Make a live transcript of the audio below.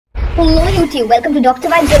Hello YouTube, welcome to doctor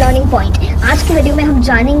vibes learning point. आज की video में हम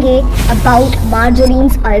जानेंगे about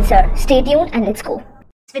मार्जोलिन्स ulcer. Stay tuned and let's go.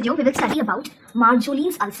 इस video we will study about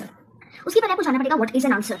मार्जोलिन्स ulcer. उसके पहले आपको जानना पड़ेगा what is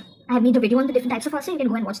an ulcer. I have made a video on the different types of ulcer, you can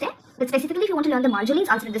go and watch there, but specifically if you want to learn the मार्जोलिन्स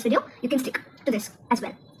ulcer in this video you can stick to this as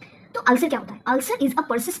well. तो ulcer क्या होता है? Ulcer is a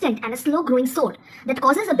persistent and a slow growing sore that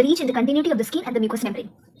causes a breach in the continuity of the skin and the mucous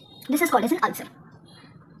membrane. This is called as an ulcer.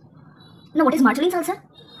 Now what is Marjolin's ulcer?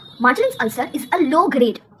 Marjolin's ulcer is a low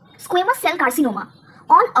grade squamous cell carcinoma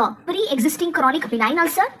on a pre-existing chronic benign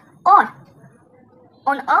ulcer or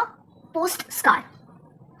on a post scar.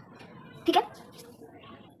 ठीक है?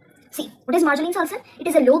 See, what is Marjolin's ulcer?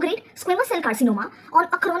 It is a low grade squamous cell carcinoma on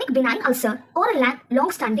a chronic benign ulcer or a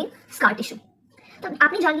long standing scar tissue. तो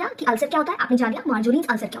आपने जान लिया कि ulcer क्या होता है, आपने जान लिया मार्जोलिन्स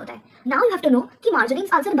अल्सर क्या होता है। Now you have to know कि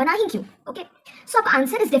मार्जोलिन्स अल्सर बना ही क्यों। ओके, सो आपका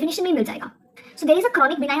आंसर इस डेफिनेशन में मिल जाएगा। So there is a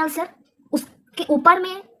chronic benign ulcer, उसके ऊपर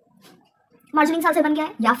में मार्जोलिन्स अल्सर बन गया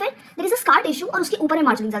है, या फिर there is a scar tissue और उसके ऊपर में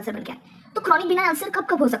मार्जोलिन्स अल्सर बन गया है। तो क्रॉनिक बिनाइन अल्सर कब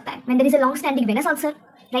कब हो सकता है? When there is a long standing Venus ulcer,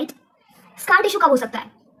 right. Scar tissue कब हो सकता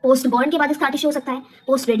है? पोस्ट बर्न के बाद स्कार टिश्यू हो सकता है,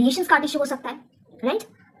 पोस्ट रेडिएशन स्कार टिश्यू हो सकता है, right.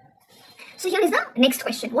 So here is the next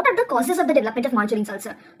question. What are the causes of the development of Marjolin's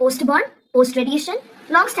ulcer? Post-burn, post-radiation,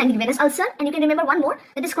 long-standing venous ulcer, and you can remember one more,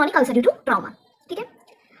 that is chronic ulcer due to trauma. ठीक है?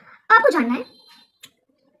 आपको जानना है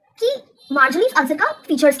कि Marjolin's ulcer का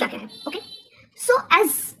features क्या क्या है? Okay? So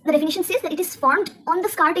as the definition says that it is formed on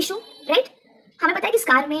the scar tissue, right? हमें पता है कि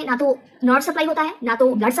scar में ना तो nerve supply होता है, ना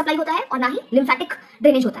तो blood supply होता है, और ना ही lymphatic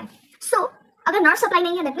drainage होता है. So अगर nerve supply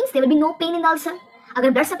नहीं है, that means there will be no pain in the ulcer.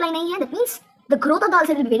 अगर blood supply नहीं है, that means the growth of the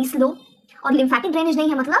ulcer will be very slow. और lymphatic drainage नहीं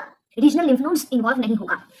है, मतलब regional lymph nodes involved नहीं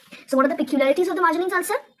होगा. So what are the peculiarities of the Marjolin's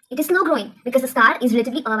ulcer? It is slow growing because the scar is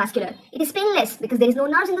relatively avascular. It is painless because there is no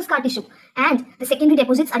nerves in the scar tissue, and the secondary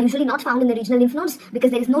deposits are usually not found in the regional lymph nodes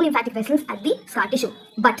because there is no lymphatic vessels at the scar tissue.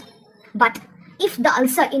 But if the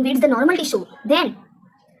ulcer invades the normal tissue, then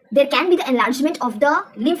there can be the enlargement of the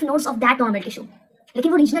lymph nodes of that normal tissue.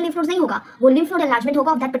 लेकिन वो regional lymph nodes नहीं होगा, वो lymph node enlargement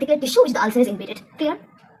होगा of that particular tissue which the ulcer is invaded. Clear?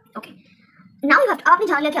 Okay. Now you have आपने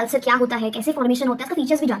जान लिया कि अल्सर क्या होता है, कैसे फॉर्मेशन होता है, इसका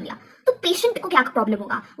फीचर्स भी जान लिया। तो पेशेंट को क्या प्रॉब्लम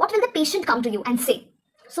होगा? What will the patient come to you and से?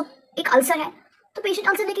 सो एक अल्सर है तो पेशेंट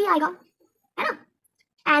अल्सर लेके ही आएगा, है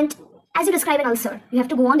ना। And as you describe N ulcer you have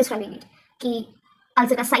to go on describing it कि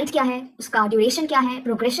अल्सर का साइट क्या है, उसका ड्यूरेशन क्या है,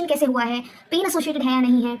 प्रोग्रेशन कैसे हुआ है, पेन एसोसिएटेड है या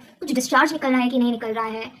नहीं है, कुछ डिस्चार्ज निकल रहा है कि नहीं निकल रहा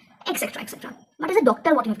है, etcetera etcetera. But as a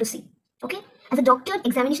doctor what you have to C, okay, as a doctor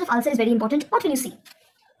examination of ulcer is very important. What will you see?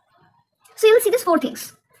 So you will see this four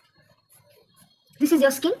things. This is your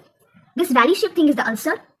skin. This valley shaped thing is the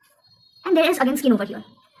ulcer, and there is again skin over here.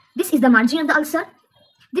 This is the margin of the ulcer.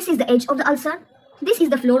 This is the edge of the ulcer. This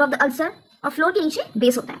is the floor of the ulcer. और floor के नीचे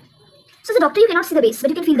base होता है. So as a doctor you cannot see the base,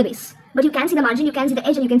 but you can feel the base. But you can see the margin, you can see the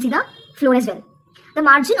edge, and you can see the floor as well. The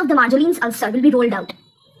margin of the Marjolin's ulcer will be rolled out.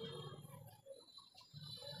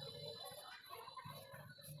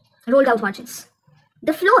 Rolled out margins.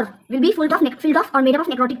 The floor will be filled off or made up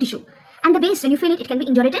of necrotic tissue. And the base, when you feel it, it can be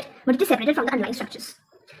indurated, but it is separated from the underlying structures.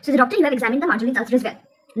 So the doctor, you have examined the Marjolin's ulcer as well.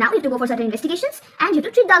 Now you have to go for certain investigations and you have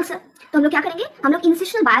to treat the ulcer. तो हम लोग क्या करेंगे? हम लोग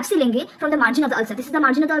incisional biopsy लेंगे from the margin of the ulcer. This is the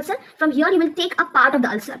margin of the ulcer. From here you will take a part of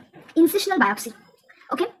the ulcer. Incisional biopsy.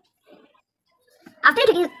 Okay. After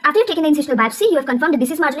you've taken the incisional biopsy, you have confirmed that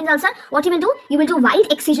this is Marjolin's ulcer. What you will do? You will do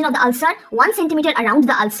wide excision of the ulcer, 1 centimeter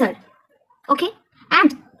around the ulcer. Okay.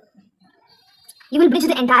 And you will bridge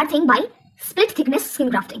the entire thing by split thickness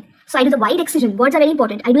skin grafting. So I do the wide excision. Words are very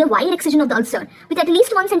important. I do the wide excision of the ulcer with at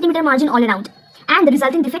least 1 centimeter margin all around, and the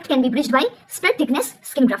resulting defect can be bridged by split thickness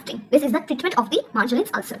skin grafting. This is the treatment of the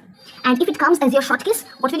Marjolin's ulcer. And if it comes as your short case,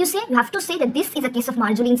 what will you say? You have to say that this is a case of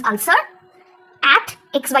Marjolin's ulcer at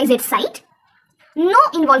XYZ site, no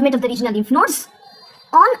involvement of the regional lymph nodes,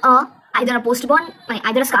 on either a post-burn,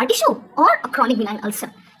 either a scar tissue or a chronic benign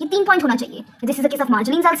ulcer. ये 3 point होना चाहिए. This is a case of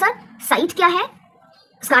Marjolin's ulcer. Site क्या है?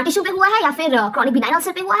 Scar tissue पे हुआ है या फिर क्रॉनिक बिनाइन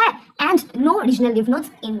अल्सर पे हुआ है, and no regional lymph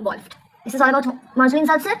nodes involved. This is all about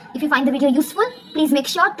Marjolin's ulcer. If you find the video useful, please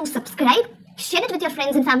make sure to subscribe, share it with your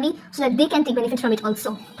friends and family so that they can take benefit from it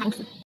also. Thank you.